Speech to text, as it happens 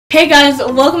Hey guys,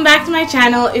 welcome back to my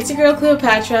channel. It's your girl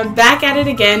Cleopatra, back at it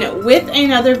again with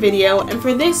another video. And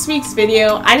for this week's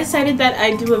video, I decided that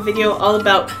I'd do a video all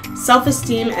about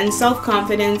self-esteem and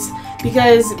self-confidence,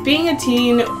 because being a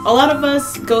teen, a lot of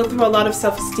us go through a lot of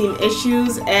self-esteem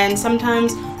issues and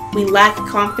sometimes we lack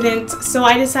confidence. So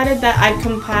I decided that I'd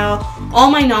compile all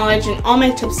my knowledge and all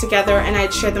my tips together and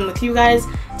I'd share them with you guys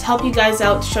to help you guys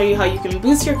out, to show you how you can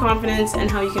boost your confidence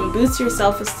and how you can boost your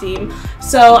self-esteem.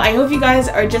 So I hope you guys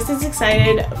are just as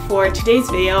excited for today's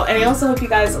video, and I also hope you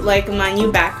guys like my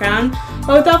new background.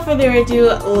 But without further ado,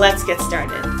 let's get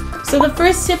started. So the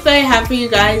first tip that I have for you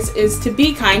guys is to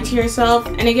be kind to yourself,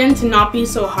 and again, to not be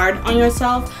so hard on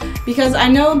yourself, because I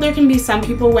know there can be some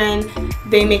people when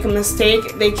they make a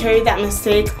mistake, they carry that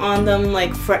mistake on them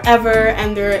like forever,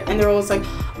 and they're always like,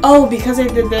 oh, because I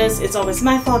did this, it's always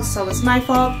my fault, it's always my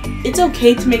fault. It's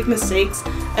okay to make mistakes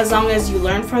as long as you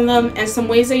learn from them. And some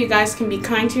ways that you guys can be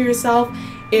kind to yourself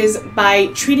is by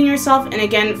treating yourself and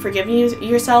again forgiving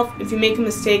yourself. If you make a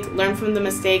mistake, learn from the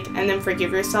mistake and then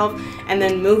forgive yourself and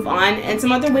then move on. And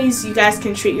some other ways you guys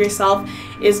can treat yourself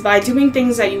is by doing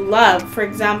things that you love. For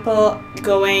example,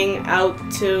 going out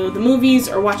to the movies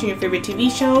or watching your favorite TV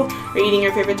show or eating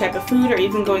your favorite type of food or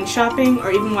even going shopping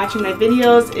or even watching my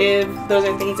videos if those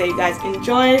are things that you guys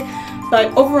enjoy.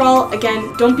 But overall,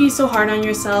 again, don't be so hard on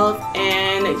yourself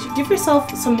and give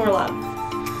yourself some more love.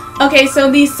 Okay, so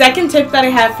the second tip that I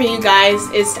have for you guys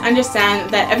is to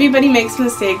understand that everybody makes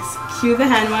mistakes. Cue the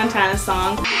Hannah Montana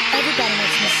song. Everybody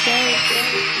makes mistakes.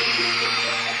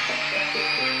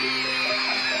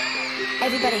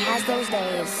 Everybody has those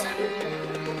days.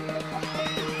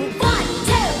 1, 2, 3,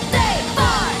 4.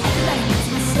 Everybody makes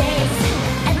mistakes.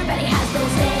 Everybody has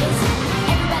those days.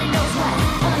 Everybody knows what I'm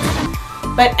talking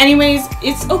about. But anyways,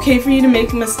 it's okay for you to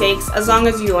make mistakes as long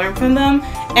as you learn from them.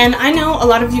 And I know a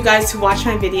lot of you guys who watch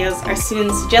my videos are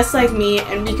students just like me,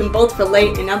 and we can both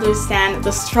relate and understand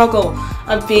the struggle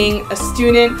of being a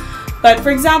student. But for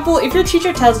example, if your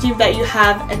teacher tells you that you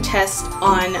have a test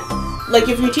on, like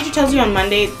if your teacher tells you on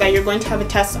Monday that you're going to have a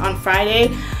test on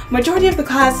Friday, majority of the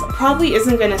class probably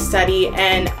isn't going to study,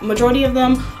 and majority of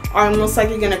them are most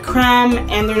likely going to cram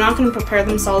and they're not going to prepare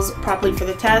themselves properly for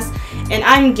the test. And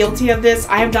I'm guilty of this.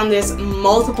 I have done this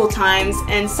multiple times,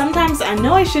 and sometimes I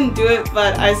know I shouldn't do it,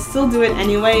 but I still do it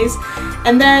anyways.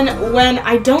 And then when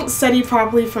I don't study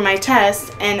properly for my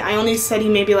test, and I only study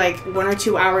maybe like 1 or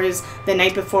 2 hours the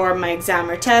night before my exam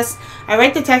or test, I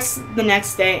write the text the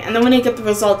next day, and then when I get the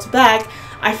results back,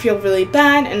 I feel really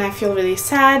bad and I feel really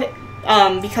sad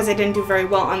because I didn't do very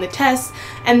well on the test.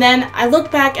 And then I look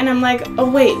back and I'm like, oh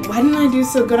wait, why didn't I do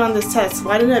so good on this test?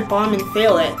 Why did I bomb and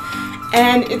fail it?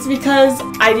 And it's because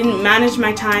I didn't manage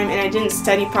my time and I didn't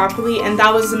study properly, and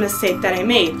that was the mistake that I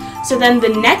made. So then the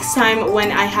next time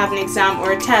when I have an exam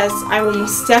or a test, I will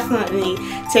most definitely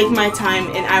take my time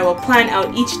and I will plan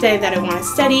out each day that I want to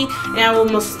study, and I will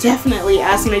most definitely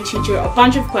ask my teacher a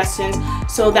bunch of questions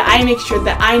so that I make sure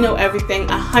that I know everything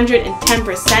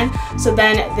 110%. So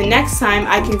then the next time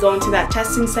I can go into that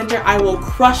testing center, I will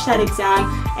crush that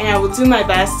exam and I will do my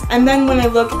best. And then when I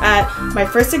look at my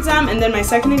first exam and then my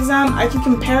second exam, I can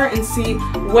compare and see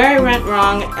where I went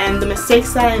wrong and the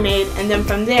mistakes that I made, and then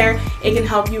from there it can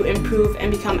help you improve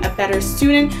and become a better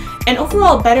student and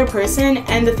overall a better person.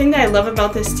 And the thing that I love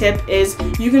about this tip is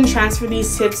you can transfer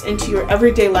these tips into your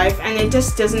everyday life, and it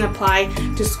just doesn't apply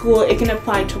to school. It can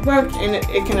apply to work, and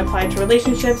it can apply to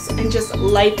relationships and just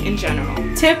life in general.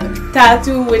 Tip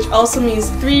tatu, which also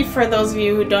means 3 for those of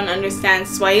you who don't understand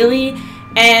Swahili.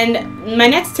 And my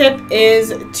next tip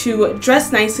is to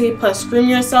dress nicely plus groom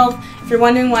yourself. If you're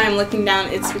wondering why I'm looking down,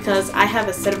 it's because I have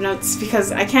a set of notes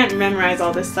because I can't memorize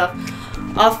all this stuff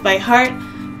off by heart.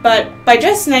 But by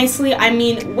dress nicely, I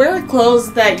mean wear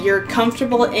clothes that you're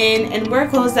comfortable in and wear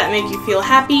clothes that make you feel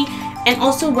happy, and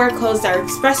also wear clothes that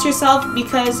express yourself,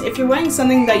 because if you're wearing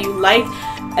something that you like,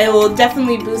 it will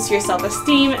definitely boost your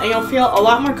self-esteem and you'll feel a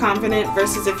lot more confident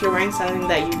versus if you're wearing something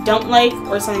that you don't like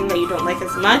or something that you don't like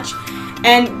as much.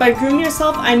 And by groom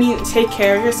yourself, I mean take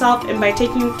care of yourself, and by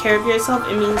taking care of yourself,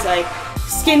 it means like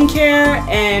skincare,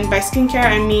 and by skincare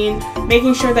I mean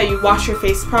making sure that you wash your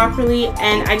face properly.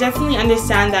 And I definitely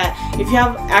understand that if you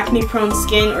have acne prone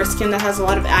skin or skin that has a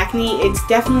lot of acne, it's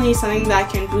definitely something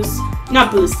that can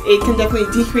it can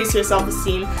definitely decrease your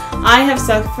self-esteem. I have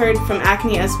suffered from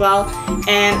acne as well,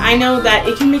 and I know that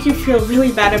it can make you feel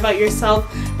really bad about yourself.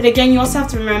 But again, you also have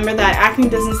to remember that acne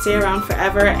doesn't stay around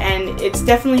forever, and it's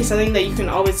definitely something that you can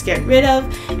always get rid of.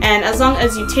 And as long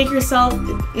as you as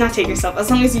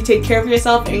long as you take care of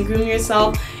yourself and groom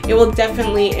yourself, it will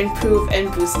definitely improve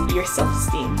and boost your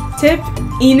self-esteem. Tip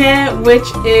ine, which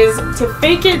is to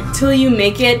fake it till you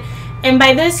make it. And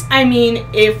by this, I mean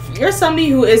if you're somebody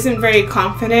who isn't very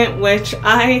confident, which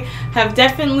I have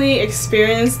definitely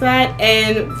experienced that,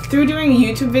 and through doing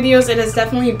YouTube videos, it has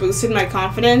definitely boosted my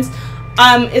confidence.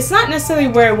 It's not necessarily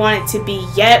where I want it to be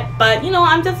yet, but you know,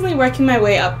 I'm definitely working my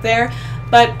way up there.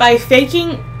 But by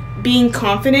faking being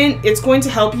confident, it's going to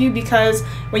help you, because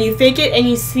when you fake it and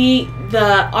you see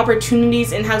the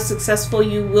opportunities and how successful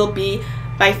you will be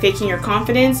by faking your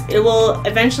confidence, it will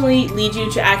eventually lead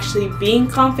you to actually being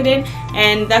confident,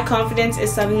 and that confidence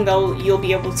is something that you'll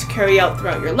be able to carry out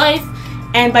throughout your life.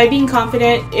 And by being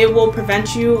confident, it will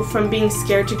prevent you from being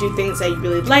scared to do things that you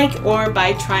really like, or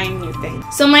by trying new things.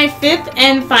 So my fifth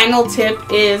and final tip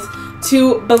is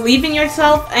to believe in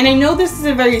yourself. And I know this is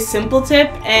a very simple tip,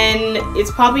 and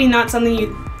it's probably not something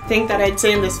you think that I'd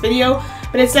say in this video,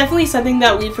 but it's definitely something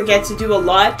that we forget to do a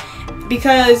lot,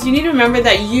 because you need to remember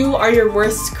that you are your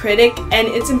worst critic, and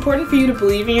it's important for you to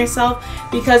believe in yourself,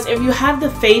 because if you have the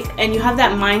faith and you have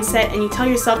that mindset and you tell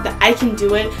yourself that I can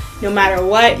do it no matter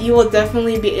what, you will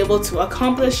definitely be able to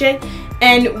accomplish it.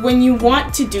 And when you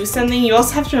want to do something, you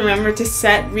also have to remember to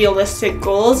set realistic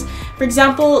goals. For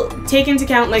example, take into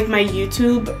account like my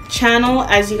YouTube channel,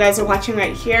 as you guys are watching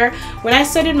right here. When I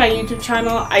started my YouTube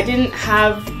channel, I didn't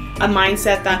have a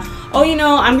mindset that, oh, you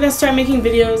know, I'm gonna start making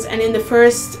videos, and in the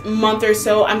first month or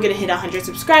so I'm gonna hit 100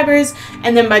 subscribers,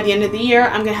 and then by the end of the year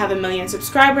I'm gonna have 1 million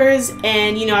subscribers,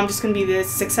 and you know, I'm just gonna be this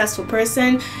successful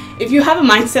person. If you have a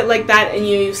mindset like that and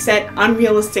you set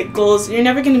unrealistic goals, you're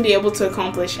never gonna be able to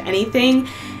accomplish anything.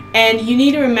 And you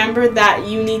need to remember that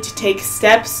you need to take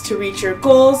steps to reach your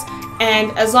goals,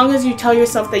 and as long as you tell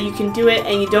yourself that you can do it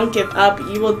and you don't give up,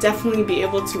 you will definitely be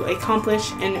able to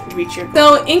accomplish and reach your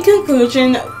goals. So in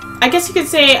conclusion, I guess you could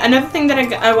say another thing that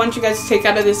I want you guys to take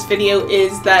out of this video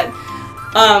is that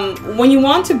when you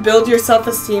want to build your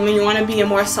self-esteem and you want to be a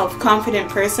more self-confident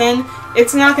person,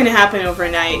 it's not going to happen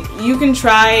overnight. You can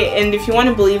try, and if you want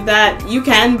to believe that, you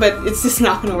can, but it's just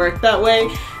not going to work that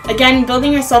way. Again,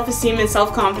 building your self-esteem and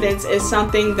self-confidence is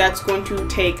something that's going to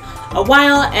take a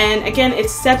while, and again,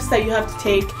 it's steps that you have to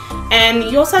take. And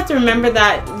you also have to remember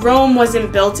that Rome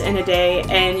wasn't built in a day,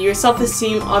 and your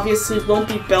self-esteem obviously won't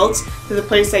be built to the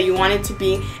place that you want it to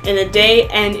be in a day.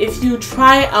 And if you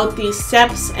try out these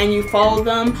steps and you follow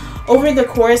them over the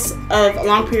course of a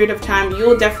long period of time, you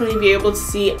will definitely be able to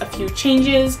see a few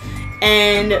changes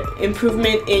and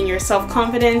improvement in your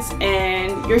self-confidence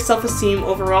and your self-esteem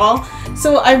overall.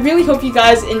 So I really hope you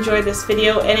guys enjoyed this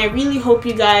video, and I really hope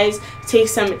you guys take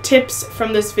some tips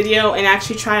from this video and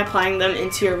actually try applying them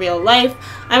into your real life.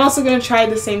 I'm also going to try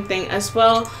the same thing as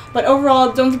well. But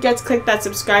overall, don't forget to click that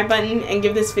subscribe button and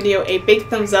give this video a big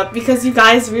thumbs up, because you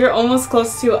guys, we're almost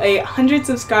close to 100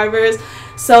 subscribers.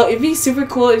 So it'd be super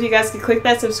cool if you guys could click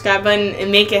that subscribe button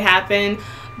and make it happen.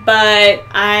 But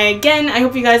again, I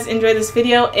hope you guys enjoyed this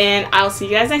video, and I'll see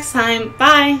you guys next time.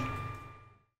 Bye!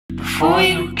 Before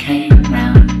you came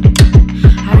round,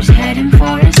 I was heading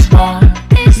for a small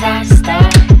disaster.